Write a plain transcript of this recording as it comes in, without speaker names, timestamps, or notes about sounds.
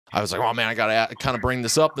I was like, oh man, I gotta kind of bring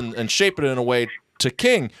this up and shape it in a way to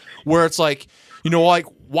King, where it's like, you know, like,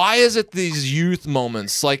 why is it these youth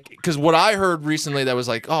moments? Like, because what I heard recently that was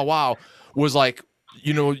like, oh wow, was like,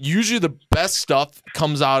 you know, usually the best stuff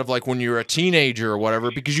comes out of like when you're a teenager or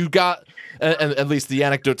whatever, because you got, and at least the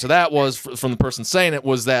anecdote to that was from the person saying it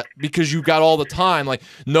was that because you got all the time, like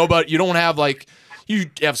you don't have like, you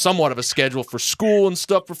have somewhat of a schedule for school and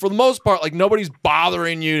stuff, but for the most part, like nobody's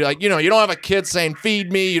bothering you. Like, you know, you don't have a kid saying,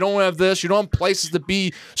 feed me. You don't have this. You don't have places to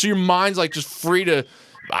be. So your mind's like just free to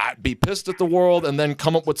be pissed at the world and then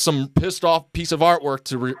come up with some pissed off piece of artwork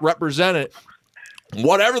to represent it.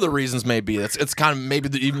 Whatever the reasons may be. It's kind of maybe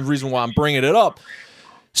the even reason why I'm bringing it up.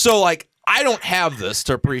 So like, I don't have this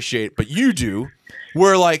to appreciate, but you do,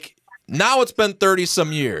 where like now it's been 30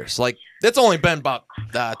 some years. Like, it's only been about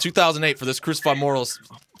 2008 for this Crucified Mortals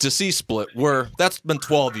Deceased split, where that's been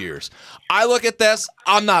 12 years. I look at this,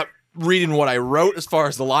 I'm not reading what I wrote as far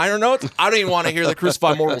as the liner notes. I don't even want to hear the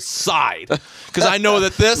Crucified Mortals side, because I know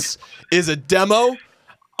that this is a demo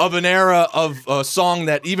of an era of a song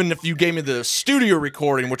that even if you gave me the studio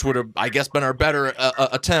recording, which would have, I guess, been our better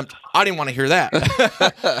attempt, I didn't want to hear that.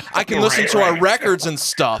 I can listen to our records and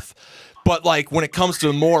stuff, but like when it comes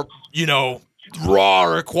to more, you know,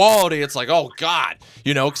 raw quality, it's like, oh God,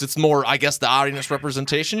 you know, because it's more, I guess, the audience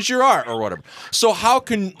representation is your art or whatever. So how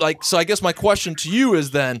can, like, so I guess my question to you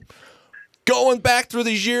is then, going back through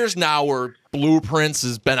these years now where Blueprints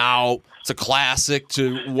has been out, it's a classic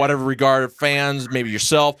to whatever regard fans, maybe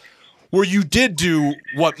yourself, where you did do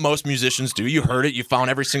what most musicians do. You heard it, you found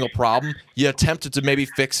every single problem, you attempted to maybe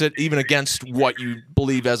fix it, even against what you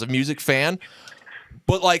believe as a music fan.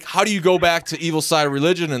 But, like, how do you go back to Evil Side of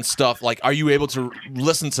Religion and stuff? Like, are you able to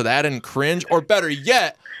listen to that and cringe? Or better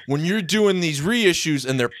yet, when you're doing these reissues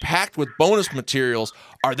and they're packed with bonus materials,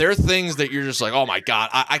 are there things that you're just like, oh, my God,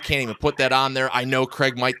 I can't even put that on there. I know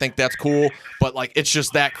Craig might think that's cool, but, like, it's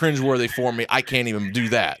just that cringeworthy for me. I can't even do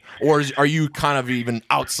that. Or are you kind of even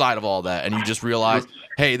outside of all that and you just realize,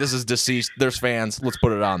 hey, this is Deceased, there's fans, let's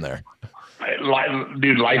put it on there?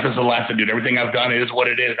 Dude, life is a lesson, dude. Everything I've done is what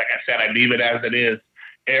it is. Like I said, I leave it as it is.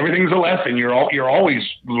 Everything's a lesson. You're always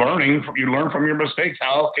learning. You learn from your mistakes.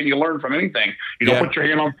 How else can you learn from anything? You don't put your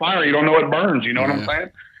hand on fire. You don't know it burns. You know what I'm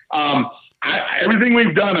saying? Everything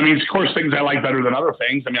we've done, I mean, of course, things I like better than other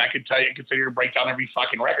things. I mean, I could tell you, I could sit here and break down every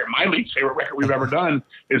fucking record. My least favorite record we've ever done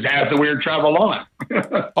is As the Weird Travel On.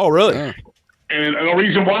 Oh, really? And the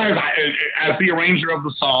reason why is as the arranger of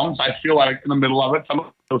the songs, I feel like in the middle of it, some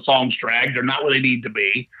of the songs drag. They're not where they need to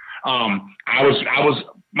be.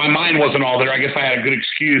 My mind wasn't all there. I guess I had a good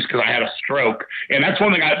excuse because I had a stroke. And that's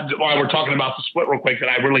one thing while we're talking about the split real quick that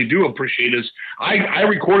I really do appreciate is I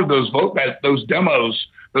recorded those demos,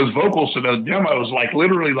 those vocals to those demos, like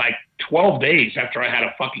literally like 12 days after I had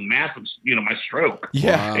a fucking massive, you know, my stroke.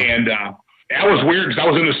 Yeah. And that was weird because I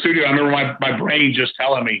was in the studio. I remember my brain just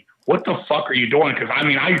telling me, what the fuck are you doing? Because I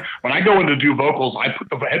mean, when I go in to do vocals, I put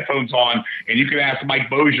the headphones on, and you can ask Mike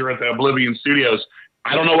Bozier at the Oblivion Studios.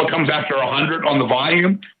 I don't know what comes after 100 on the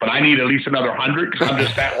volume, but I need at least another 100 because I'm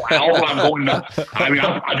just that loud when I'm going to. I mean,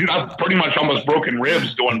 I've pretty much almost broken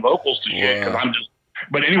ribs doing vocals to shit because I'm just.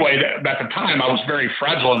 But anyway, at the time, I was very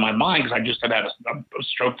fragile in my mind because I just had a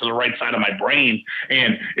stroke to the right side of my brain,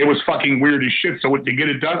 and it was fucking weird as shit. So to get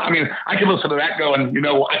it done, I mean, I could listen to that going, you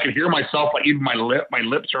know, I could hear myself, like even my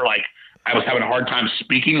lips are like, I was having a hard time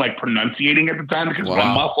speaking, like pronunciating at the time because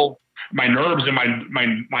my muscle, my nerves in my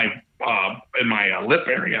lip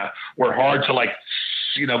area were hard to like,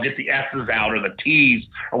 you know, get the S's out or the T's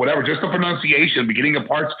or whatever, just the pronunciation, beginning of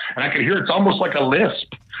parts. And I could hear it's almost like a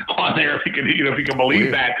lisp on there, if you can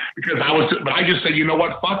believe that, because but I just said, you know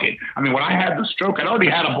what, fuck it. I mean, when I had the stroke, I'd already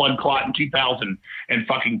had a blood clot in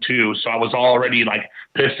 2002. So I was already like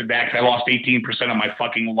pissed at that because I lost 18% of my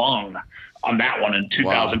fucking lung on that one in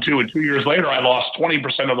 2002. And 2 years later, I lost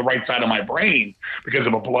 20% of the right side of my brain because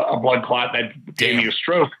of a blood clot that gave me a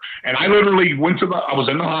stroke. And I literally I was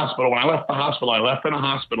in the hospital. When I left the hospital, I left in a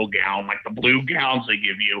hospital gown, like the blue gowns they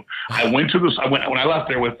give you. When I left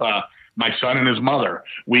there with my son and his mother,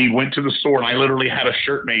 we went to the store and I literally had a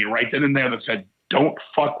shirt made right then and there that said, "Don't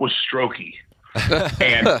fuck with Strokey."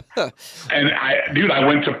 and I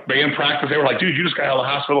went to band practice. They were like, "Dude, you just got out of the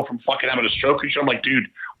hospital from fucking having a stroke." And I'm like, "Dude,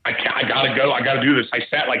 I gotta go. I gotta do this." I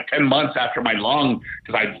sat like 10 months after my lung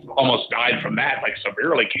because I almost died from that, like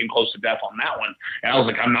severely, came close to death on that one. And I was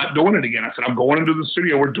like, I'm not doing it again. I said, I'm going into the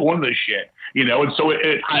studio. We're doing this shit, you know? And so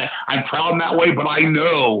I'm proud in that way, but I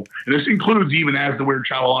know, and this includes even As the Weird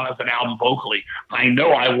Travel On as an album vocally, I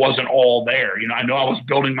know I wasn't all there. You know, I know I was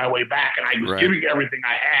building my way back and I was giving everything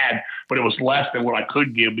I had, but it was less than what I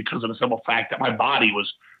could give because of the simple fact that my body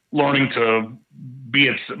was learning to be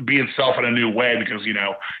itself in a new way, because, you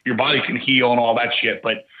know, your body can heal and all that shit.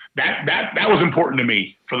 But that was important to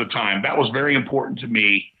me for the time. That was very important to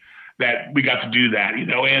me that we got to do that, you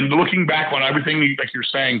know. And looking back on everything, like you're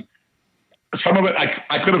saying, some of it,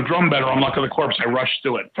 I could have drummed better on Luck of the Corpse. I rushed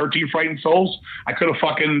through it. 13 Frightened Souls, I could have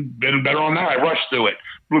fucking been better on that. I rushed through it.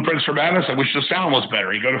 Blueprints for Madness, I wish the sound was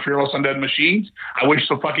better. You go to Fearless Undead Machines, I wish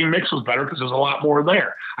the fucking mix was better because there's a lot more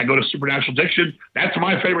there. I go to Supernatural Diction, that's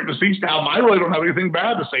my favorite Deceased album. I really don't have anything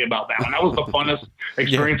bad to say about that one. That was the funnest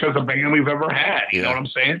experience as a band we've ever had. You know what I'm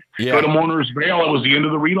saying? Go to Mourner's Veil, it was the end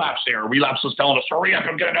of the Relapse era. Relapse was telling us, hurry up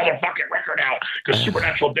and get another fucking record out, because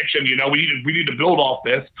Supernatural Diction, you know, we need to build off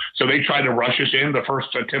this. So they tried to rush us in. The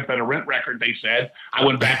first attempt at a Rent record, they said. I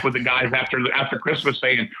went back with the guys after Christmas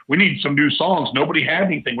saying, we need some new songs. Nobody had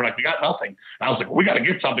anything. We're like, we got nothing. And I was like, well, we got to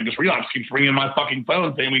get something, because Relapse keeps ringing my fucking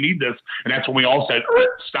phone saying we need this. And that's when we all said,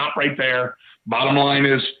 stop right there. Bottom line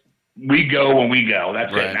is, we go when we go.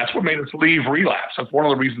 That's it. That's what made us leave Relapse. That's one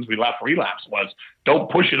of the reasons we left Relapse, was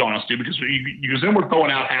don't push it on us, dude, because then we're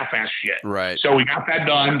throwing out half-ass shit. Right. So we got that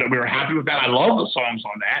done. We were happy with that. I love the songs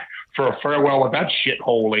on that. For a farewell with that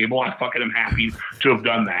shithole label, I fucking am happy to have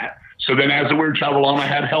done that. So then as the Weird traveled on, I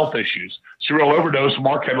had health issues. Serial Overdose,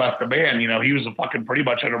 Mark had left the band. You know, he was a fucking pretty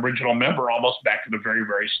much an original member almost back to the very,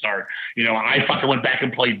 very start. You know, I fucking went back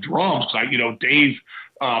and played drums. You know, Dave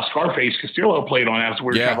Scarface Castillo played on As the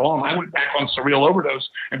Weird Travel On. I went back on Surreal Overdose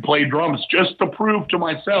and played drums just to prove to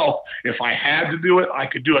myself if I had to do it, I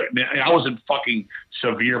could do it. I was in fucking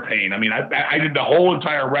severe pain. I mean, I did the whole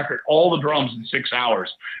entire record, all the drums in 6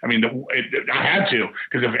 hours. I mean, I had to,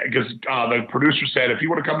 because the producer said, if you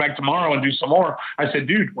want to come back tomorrow and do some more, I said,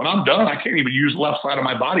 dude, when I'm done, I can't even use the left side of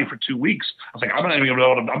my body for 2 weeks. I was like, I'm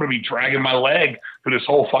going to be dragging my leg through this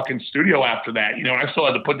whole fucking studio after that. You know, and I still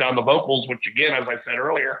had to put down the vocals, which again, as I said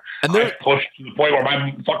earlier, and I pushed to the point where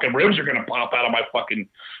my fucking ribs are going to pop out of my fucking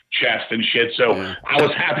chest and shit. So I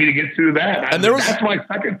was happy to get through that. And that's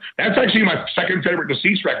actually my second favorite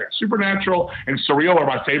Deceased record. Supernatural and Surreal are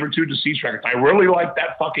my favorite two Deceased records. I really like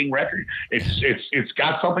that fucking record. It's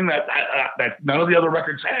got something that none of the other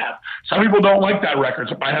records have. Some people don't like that record.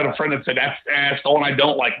 So I had a friend that said, that's the one I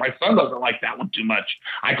don't like. My son doesn't like that one too much.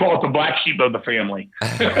 I call it the black sheep of the family.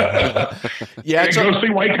 Ghostly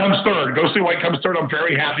White comes third. Ghostly White comes third. I'm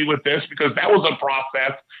very happy with this, because that was a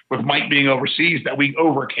process with Mike being overseas that we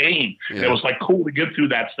overcame. It was like cool to get through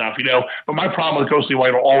that stuff, you know. But my problem with Ghostly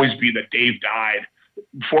White will always be that Dave died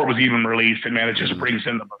before it was even released, and man, it just brings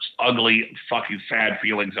in the most ugly, fucking sad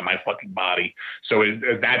feelings in my fucking body. So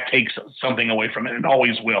that takes something away from it, and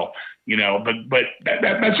always will, you know. But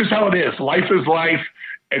that's just how it is. Life is life.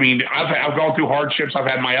 I mean, I've gone through hardships. I've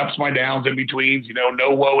had my ups, my downs, in betweens. You know,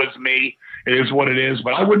 no woe is me. It is what it is.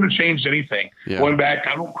 But I wouldn't have changed anything. Going back,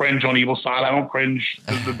 I don't cringe on Evil Side. I don't cringe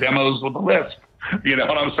the demos with the list. You know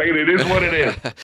what I'm saying? It is what it is.